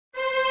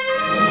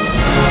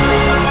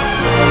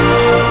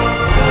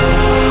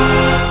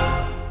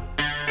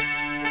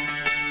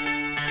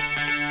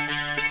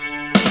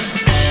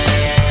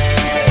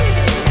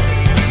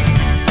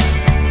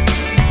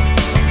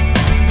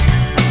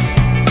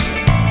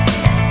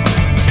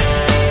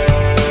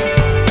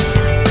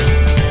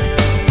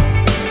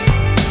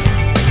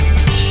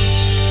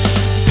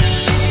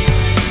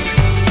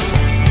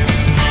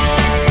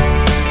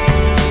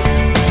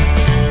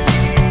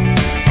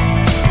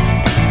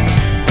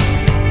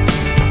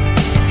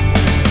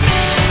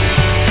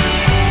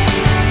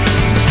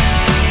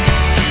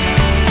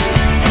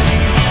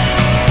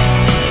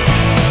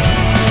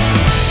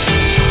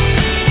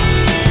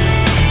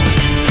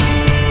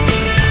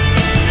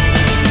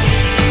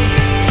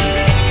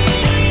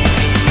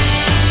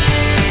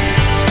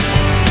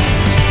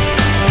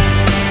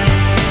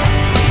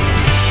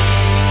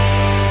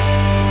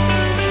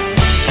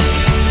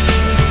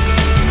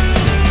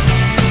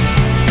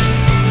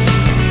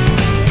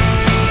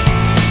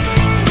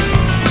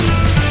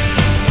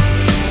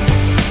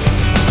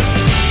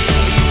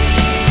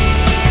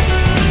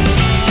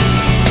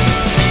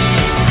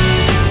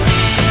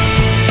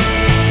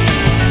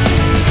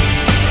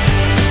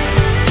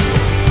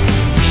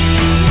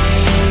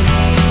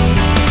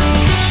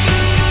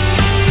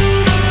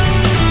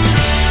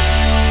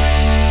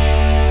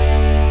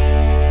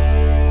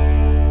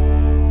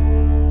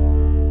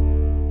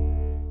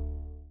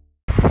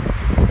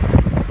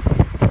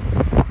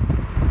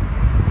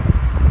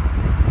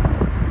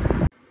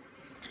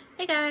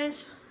Hey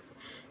guys!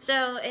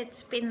 So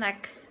it's been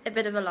like a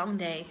bit of a long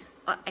day.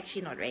 Well,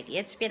 actually not really,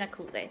 it's been a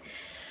cool day.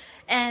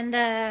 And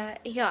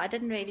yeah, I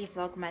didn't really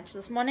vlog much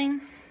this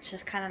morning.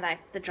 Just kind of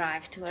like the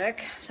drive to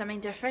work, something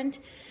different.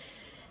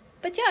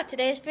 But yeah,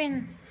 today's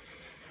been,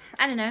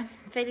 I don't know,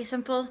 fairly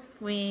simple.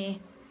 I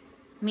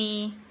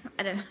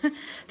don't know,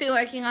 been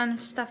working on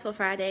stuff for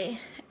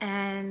Friday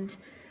and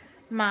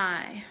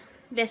my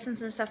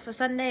lessons and stuff for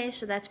Sunday,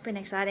 so that's been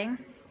exciting.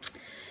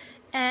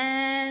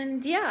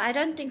 And yeah, I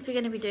don't think we're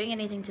going to be doing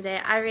anything today.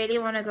 I really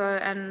want to go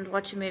and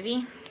watch a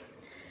movie.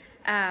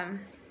 I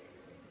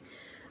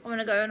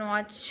want to go and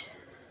watch,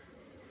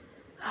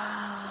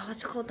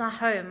 what's it called now?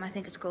 Home, I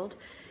think it's called.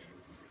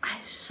 I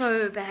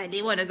so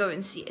badly want to go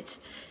and see it.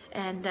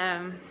 And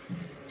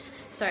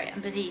sorry,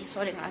 I'm busy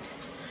sorting out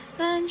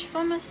lunch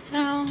for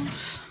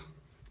myself.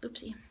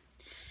 Oopsie.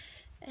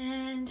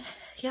 And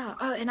yeah,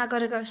 oh, and I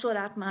gotta go sort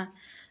out my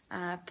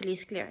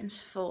police clearance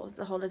for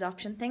the whole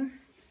adoption thing.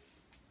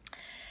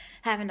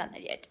 Haven't done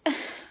that yet.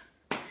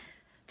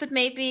 But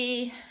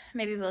maybe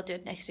we'll do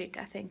it next week.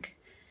 I think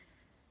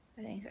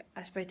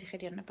I spoke to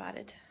Gideon about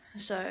it,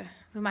 so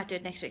we might do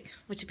it next week,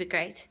 which would be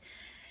great.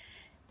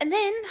 And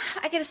then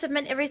I get to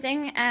submit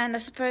everything, and I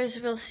suppose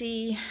we'll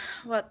see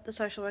what the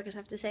social workers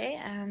have to say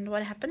and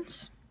what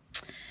happens.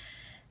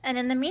 And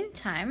in the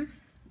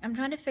meantime, I'm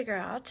trying to figure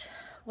out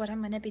what I'm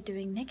going to be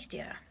doing next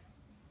year.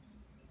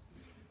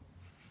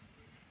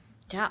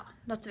 Yeah,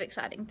 lots of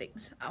exciting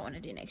things I want to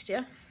do next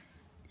year.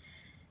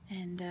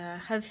 And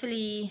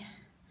hopefully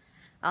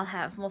I'll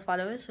have more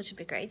followers, which would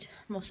be great.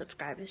 More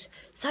subscribers.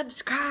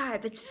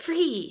 Subscribe! It's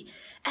free!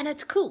 And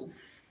it's cool.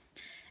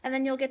 And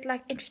then you'll get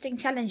like interesting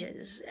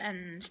challenges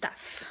and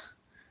stuff.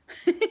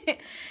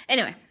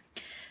 Anyway,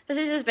 this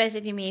is just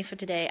basically me for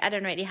today. I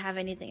don't really have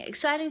anything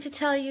exciting to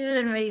tell you. I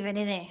don't really have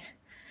anything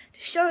to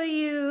show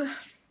you.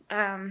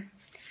 I'm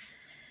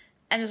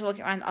just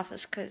walking around the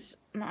office because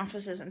my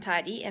office isn't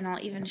tidy. And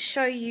I'll even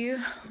show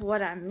you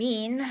what I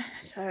mean.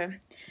 So,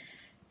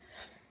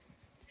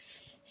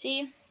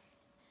 see?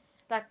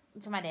 Like,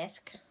 it's my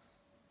desk.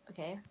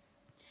 Okay.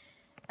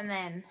 And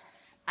then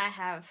I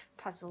have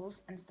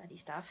puzzles and study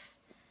stuff.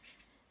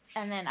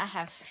 And then I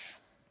have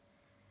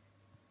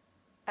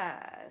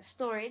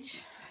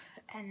storage,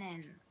 and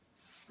then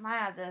my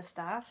other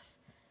stuff.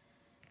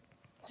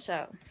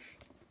 So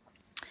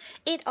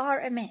it are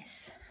a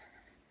mess.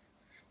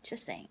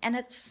 Just saying. And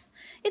it's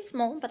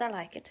small, but I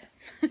like it.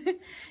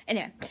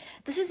 Anyway,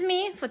 this is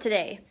me for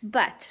today.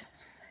 But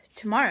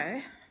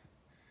tomorrow,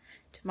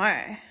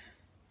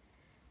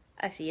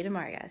 I'll see you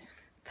tomorrow, guys.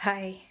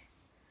 Bye.